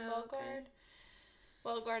 Vans and Wellguard. Okay.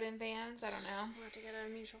 Wellguard and Vans. I don't know. We'll have to get a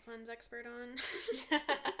mutual funds expert on.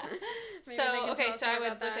 So I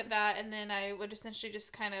would look at that and then I would essentially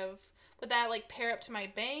just kind of... Would that like pair up to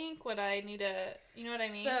my bank? Would I need a... You know what I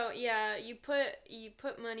mean? So, yeah, you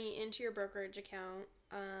put money into your brokerage account.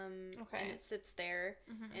 And it sits there,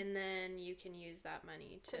 and then you can use that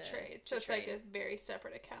money to trade. So it's like a very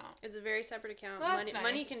separate account. It's a very separate account. Well, that's nice.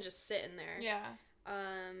 Money can just sit in there. Yeah.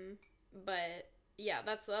 But yeah,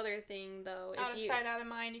 that's the other thing though. Out of sight, out of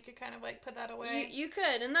mind. You could kind of like put that away. You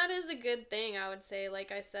could, and that is a good thing. I would say,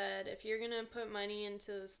 like I said, if you're gonna put money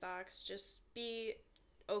into the stocks, just be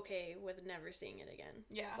okay with never seeing it again.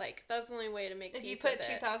 Yeah. Like, that's the only way to make peace with it. If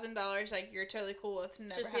you put $2,000, like, you're totally cool with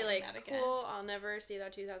never having that again. Just be like, cool, I'll never see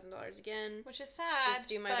that $2,000 again. Which is sad. Just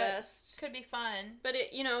do my best. Could be fun. But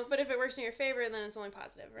but if it works in your favor, then it's only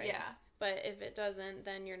positive, right? Yeah. But if it doesn't,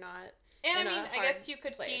 then you're not I guess you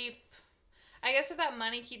could I guess if that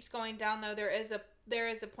money keeps going down, though, there is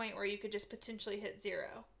a point where you could just potentially hit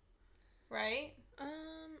zero. Right?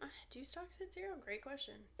 Do stocks hit zero? Great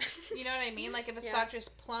question. You know what I mean? Like if a stock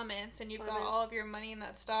just plummets and you've got all of your money in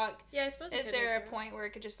that stock. Yeah, I suppose. Is there a point where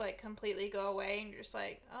it could just like completely go away and you're just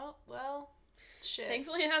like, oh well, shit.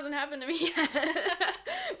 Thankfully, it hasn't happened to me yet,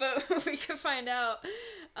 but we could find out.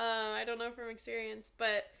 I don't know from experience,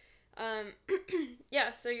 but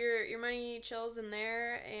yeah. So your money chills in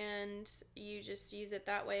there, and you just use it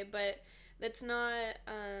that way. But that's not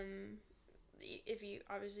if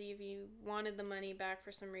you wanted the money back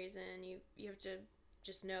for some reason, you have to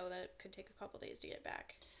just know that it could take a couple days to get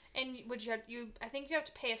back. And I think you have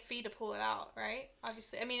to pay a fee to pull it out, right?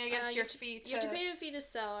 Obviously. I mean, I guess your fee to... You have to pay a fee to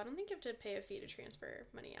sell. I don't think you have to pay a fee to transfer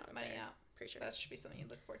money out. Pretty sure. That should be something you'd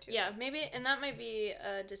look for, too. Yeah, maybe, and that might be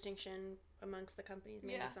a distinction amongst the companies.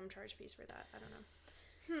 Maybe some charge fees for that. I don't know.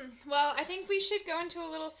 Well, I think we should go into a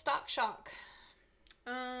little stock shock.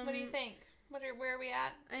 What do you think? Where are we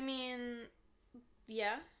at? I mean,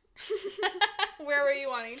 yeah. Where were you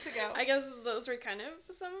wanting to go? I guess those were kind of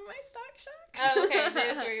some of my stock shocks. Oh, okay.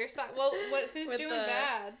 Those were your stock. Well, who's doing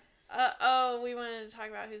bad? We wanted to talk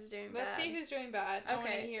about who's doing bad. Let's see who's doing bad. Okay. I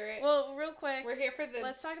want to hear it. Well, real quick. We're here for the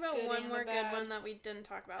Let's talk about one more good one that we didn't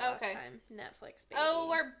talk about last time. Netflix, baby.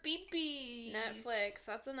 Oh, our beepies. Netflix.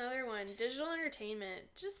 That's another one. Digital entertainment.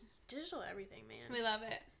 Just digital everything, man. We love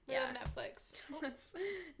it. We love Netflix.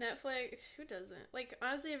 Netflix. Who doesn't? Like,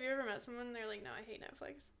 honestly, have you ever met someone they're like, no, I hate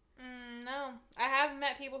Netflix? No. I have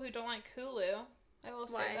met people who don't like Hulu. I will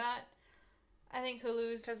say that. I think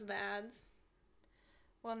Hulu's... Because of the ads?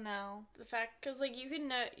 Well, no. The fact... Because, like, you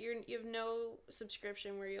have no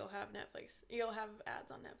subscription where you'll have Netflix. You'll have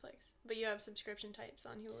ads on Netflix. But you have subscription types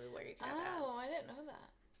on Hulu where you can have ads. Oh, I didn't know that.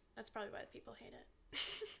 That's probably why people hate it.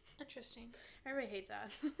 Interesting. Everybody hates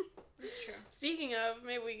ads. That's true. Speaking of,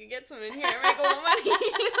 maybe we could get some in here and make a little money.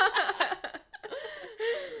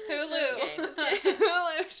 Hulu.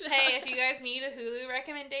 Hulu. Hey, if you guys need a Hulu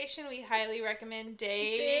recommendation, we highly recommend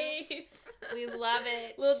Dave. We love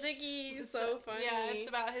it. Lil Dicky is so funny. Yeah, it's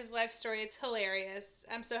about his life story. It's hilarious.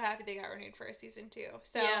 I'm so happy they got renewed for a season 2.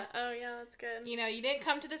 So yeah. Oh yeah, that's good. You know, you didn't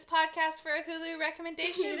come to this podcast for a Hulu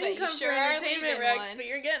recommendation, but you sure are entertainment leaving one. But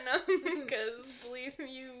you're getting them because believe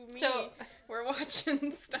you me, we're watching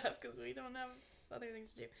stuff because we don't have other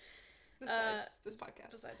things to do besides this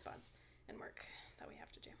podcast. Besides pods and work that we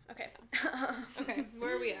have to do. Okay. Okay,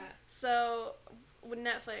 where are we at? So with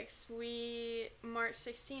Netflix, March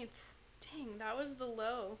 16th. Dang, that was the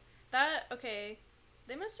low. They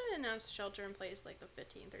must have announced shelter in place like the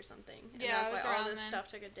 15th or something. And yeah, that's why all this stuff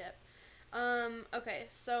took a dip. Okay,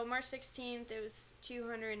 so March 16th, it was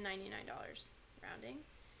 $299 rounding.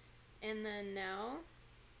 And then now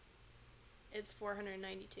it's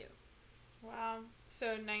 $492. Wow. So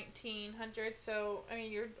 1,900. So I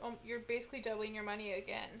mean, you're basically doubling your money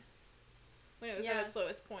again when it was at its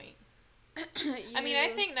lowest point. I mean, I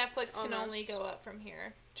think Netflix can only go up from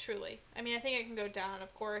here. Truly. I mean, I think it can go down.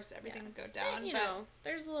 Of course, everything can go down. You know,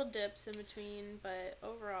 there's little dips in between, but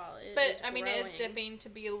overall, it is But I mean, growing. it's dipping to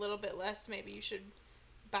be a little bit less. Maybe you should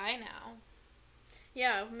buy now.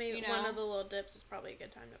 Yeah, maybe one of the little dips is probably a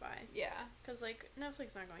good time to buy. Yeah. Because, like,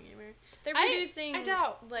 Netflix not going anywhere. They're producing,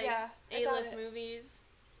 A-list movies.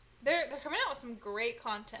 They're coming out with some great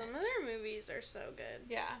content. Some of their movies are so good.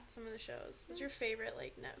 Yeah. Some of the shows. What's your favorite,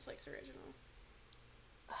 like, Netflix original?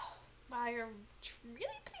 Oh, wow, you're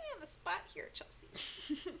really putting me on the spot here, Chelsea.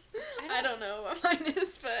 I don't know what mine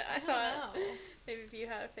is, but I thought maybe if you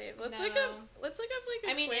had a fave. Let's look up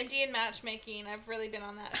like a quick... Indian matchmaking. I've really been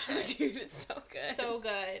on that show. Dude, it's so good. So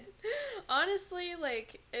good. Honestly,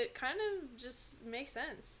 like, it kind of just makes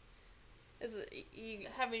sense.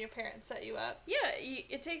 Having your parents set you up. Yeah,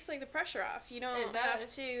 it takes like the pressure off. You don't have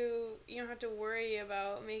to worry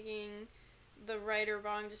about making the right or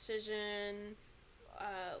wrong decision,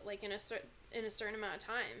 like in a certain amount of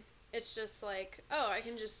time. It's just like, I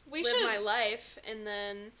can just live my life, and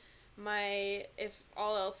then if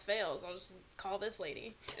all else fails, I'll just call this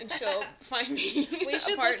lady and she'll find me We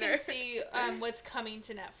should a partner. look and see what's coming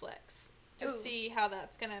to Netflix to see how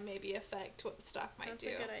that's gonna maybe affect what the stock might do.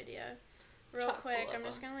 That's a good idea. Real quick, I'm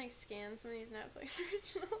just gonna like scan some of these Netflix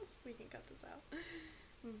originals. We can cut this out.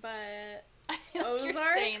 But I feel like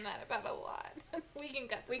you're saying that about a lot. We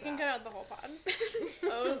can cut out the whole pod.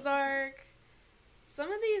 Ozark.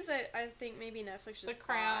 Some of these I think maybe Netflix just The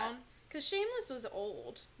Crown. Because Shameless was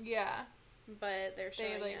old. Yeah. But they're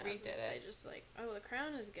showing redid it. They just like, The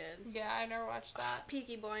Crown is good. Yeah, I never watched that.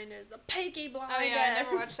 Peaky Blinders. The Peaky Blinders. Oh yeah, I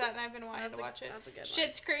never watched that, and I've been wanting to watch it. That's a good one.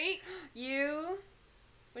 Schitt's Creek.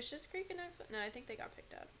 Was Schitt's Creek a Netflix? No, I think they got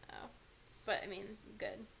picked up. Oh. But, I mean,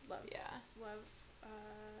 good. Love. Yeah. Love,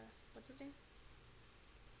 what's his name?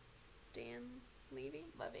 Dan Levy?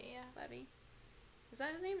 Levy, yeah. Levy. Is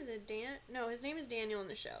that his name? Is it Dan? No, his name is Daniel in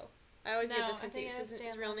the show. I always get this confused.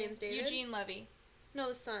 His real name's David? Eugene Levy. No,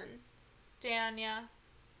 the son. Dan, yeah.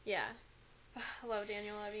 Yeah. I love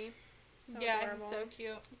Daniel Levy. So yeah, adorable. he's so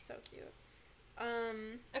cute. He's so cute.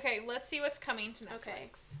 Okay, let's see what's coming to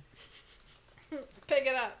Netflix. Okay. Pick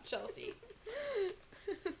it up, Chelsea.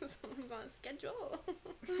 Someone's on schedule.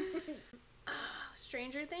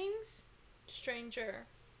 Stranger Things? Stranger.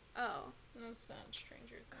 Oh. That's not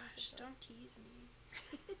Stranger Things. Gosh, don't tease me.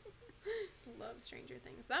 Love Stranger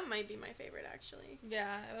Things. That might be my favorite, actually.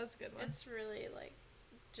 Yeah, it was a good one. It's really, like,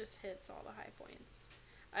 just hits all the high points.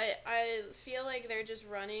 I feel like they're just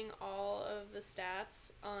running all of the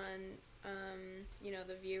stats on,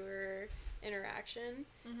 the viewer interaction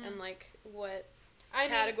and, like, what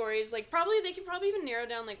categories. Like, they could probably even narrow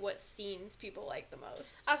down, like, what scenes people like the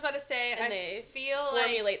most. I was about to say, and I feel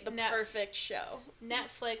formulate the perfect show.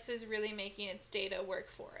 Netflix is really making its data work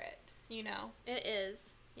for it, you know? It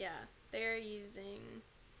is. Yeah. They're using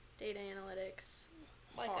data analytics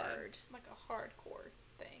hard. Like a hardcore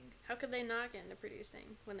thing. How could they not get into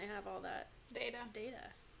producing when they have all that data?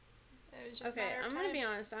 It was just I'm going to be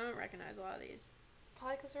honest. I don't recognize a lot of these.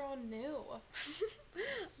 Probably because they're all new.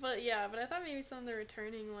 But I thought maybe some of the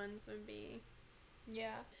returning ones would be.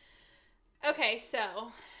 Yeah. Okay,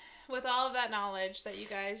 so with all of that knowledge that you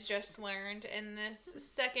guys just learned in this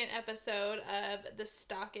second episode of the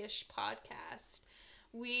Stockish podcast,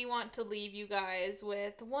 we want to leave you guys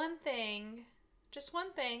with just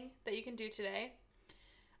one thing that you can do today.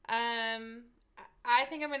 I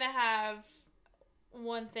think I'm going to have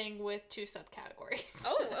one thing with 2 subcategories.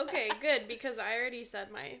 Oh, okay, good, because I already said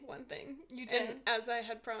my one thing. You did? And as I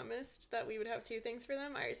had promised that we would have 2 things for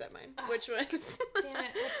them, I already said mine, which was... Damn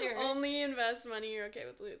it, what's yours? Only invest money you're okay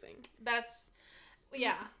with losing. That's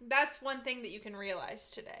one thing that you can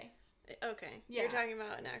realize today. Okay. Yeah. You're talking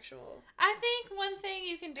about an actual... I think one thing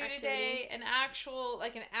you can do activity today, an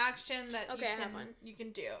action that I have one. You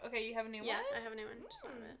can do. Okay, you have a new one? Yeah, I have a new one. Just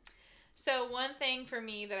on it. So one thing for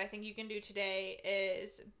me that I think you can do today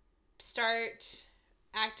is start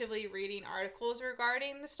actively reading articles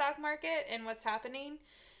regarding the stock market and what's happening,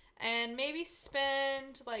 and maybe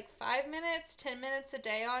spend like 5 minutes, 10 minutes a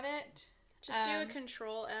day on it. Just do a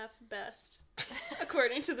Control F best,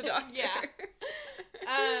 according to the doctor. Yeah.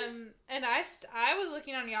 And I was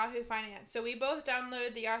looking on Yahoo Finance, so we both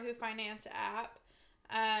downloaded the Yahoo Finance app.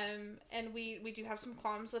 And we do have some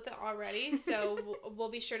qualms with it already, so we'll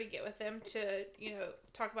be sure to get with them to,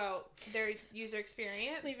 talk about their user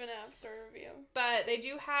experience. Leave an App Store review. But they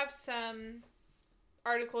do have some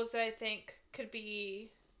articles that I think could be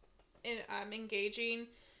engaging.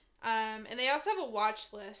 And they also have a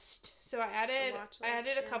watch list. So I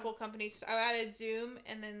added a couple companies. I added Zoom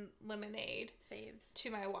and then Lemonade faves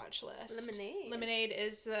to my watch list. Lemonade. Lemonade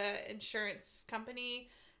is the insurance company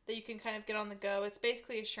that you can kind of get on the go. It's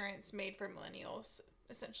basically insurance made for millennials.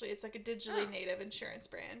 Essentially, it's like a digitally native insurance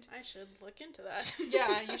brand. I should look into that.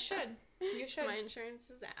 Yeah, you should. You should. So my insurance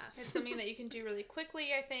is ass. It's something that you can do really quickly,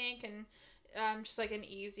 I think, and just like an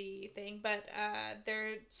easy thing. But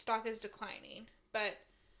their stock is declining. But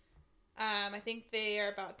I think they are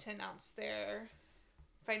about to announce their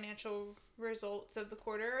financial results of the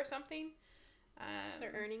quarter or something.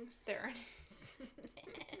 Their earnings.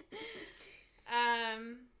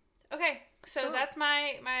 Okay, so cool. That's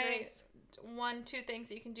my nice. 2 things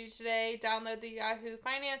that you can do today. Download the Yahoo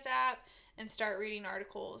Finance app and start reading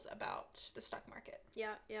articles about the stock market.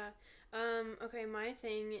 Yeah. Okay, my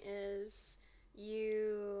thing is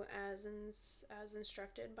you, as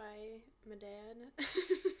instructed by my dad.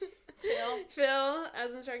 Phil,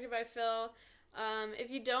 as instructed by Phil. If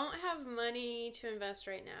you don't have money to invest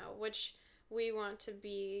right now, which... we want to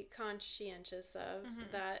be conscientious of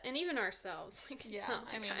that, and even ourselves. Like, it's not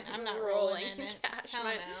like I'm not rolling in cash. Hell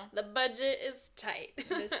no. The budget is tight.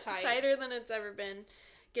 It is tight. Tighter than it's ever been,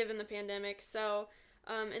 given the pandemic. So,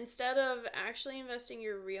 instead of actually investing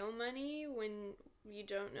your real money when you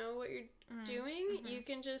don't know what you're doing, you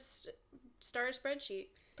can just start a spreadsheet.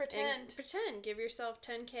 Pretend. Give yourself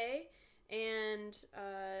 $10K and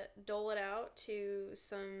dole it out to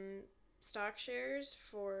some stock shares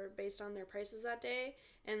based on their prices that day,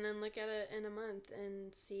 and then look at it in a month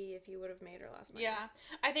and see if you would have made or lost money. Yeah,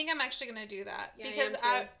 I think I'm actually going to do that, because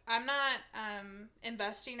I'm not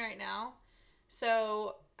investing right now.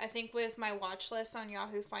 So I think with my watch list on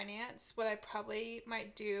Yahoo Finance, what I probably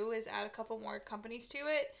might do is add a couple more companies to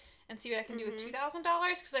it and see what I can do with $2,000,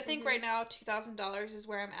 because I think right now $2,000 is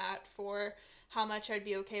where I'm at for how much I'd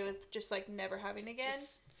be okay with just like never having again.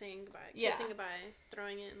 Just saying goodbye. Kissing goodbye.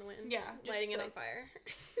 Throwing it in the wind. Yeah. Lighting it on fire.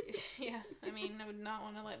 Yeah. I mean, I would not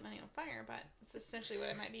want to light money on fire, but it's essentially what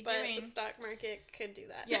I might be doing. But the stock market could do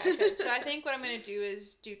that. Yeah, it could. So I think what I'm going to do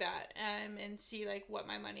is do that and see like what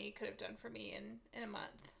my money could have done for me in a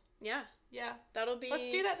month. Yeah. Yeah. That'll be...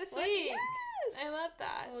 Let's do that this week. Yes! I love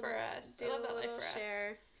that for us. I love that life for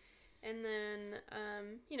us. And then,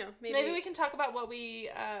 Maybe we can talk about what we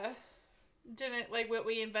didn't like, what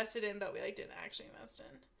we invested in, but we like didn't actually invest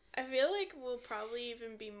in. I feel like we'll probably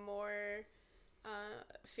even be more.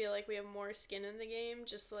 Feel like we have more skin in the game,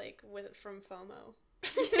 just like from FOMO.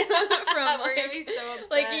 We're gonna be so upset.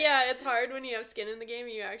 Like, yeah, it's hard when you have skin in the game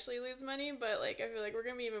and you actually lose money, but like I feel like we're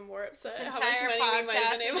gonna be even more upset this how much entire money we might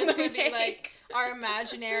have podcast been is able just to gonna be make. like our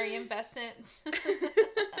imaginary investments.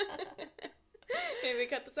 Maybe we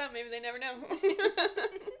cut this out. Maybe they never know.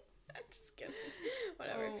 Just kidding.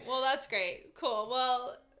 Whatever. Oh, well, that's great. Cool.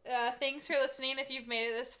 Well, thanks for listening. If you've made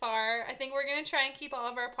it this far, I think we're gonna try and keep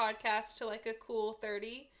all of our podcasts to like a cool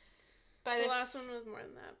 30. But the last one was more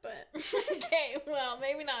than that, but okay, well,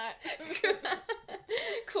 maybe not.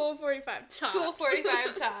 Cool 45 tops. Cool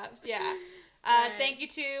 45 tops. Yeah. Right. Thank you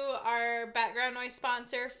to our background noise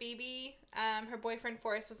sponsor, Phoebe. Her boyfriend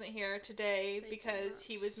Forrest wasn't here today because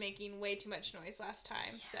he was making way too much noise last time.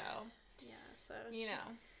 Yeah. So, yeah, so you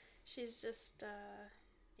know, she's just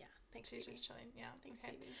thanks, she's Phoebe. just chilling. Yeah. Thanks,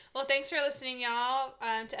 Okay. Phoebe. Well, thanks for listening, y'all,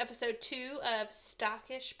 to episode 2 of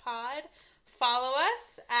Stockish Pod. Follow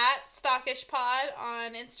us at Stockish Pod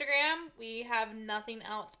on Instagram. We have nothing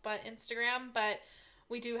else but Instagram, but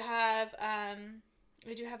we do have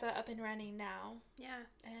that up and running now. Yeah.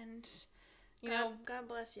 And you know, God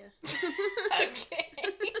bless you. okay.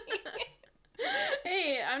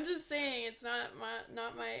 Hey, I'm just saying it's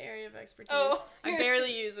not my area of expertise. Oh. I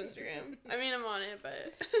barely use Instagram. I mean, I'm on it,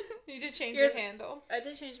 but You need to change your handle. I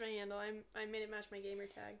did change my handle. I made it match my gamer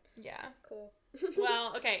tag. Yeah. Cool.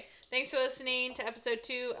 Well, okay. Thanks for listening to episode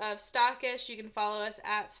 2 of Stockish. You can follow us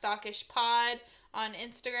at Stockish Pod on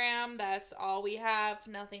Instagram. That's all we have.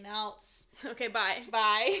 Nothing else. Okay, bye.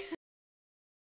 Bye.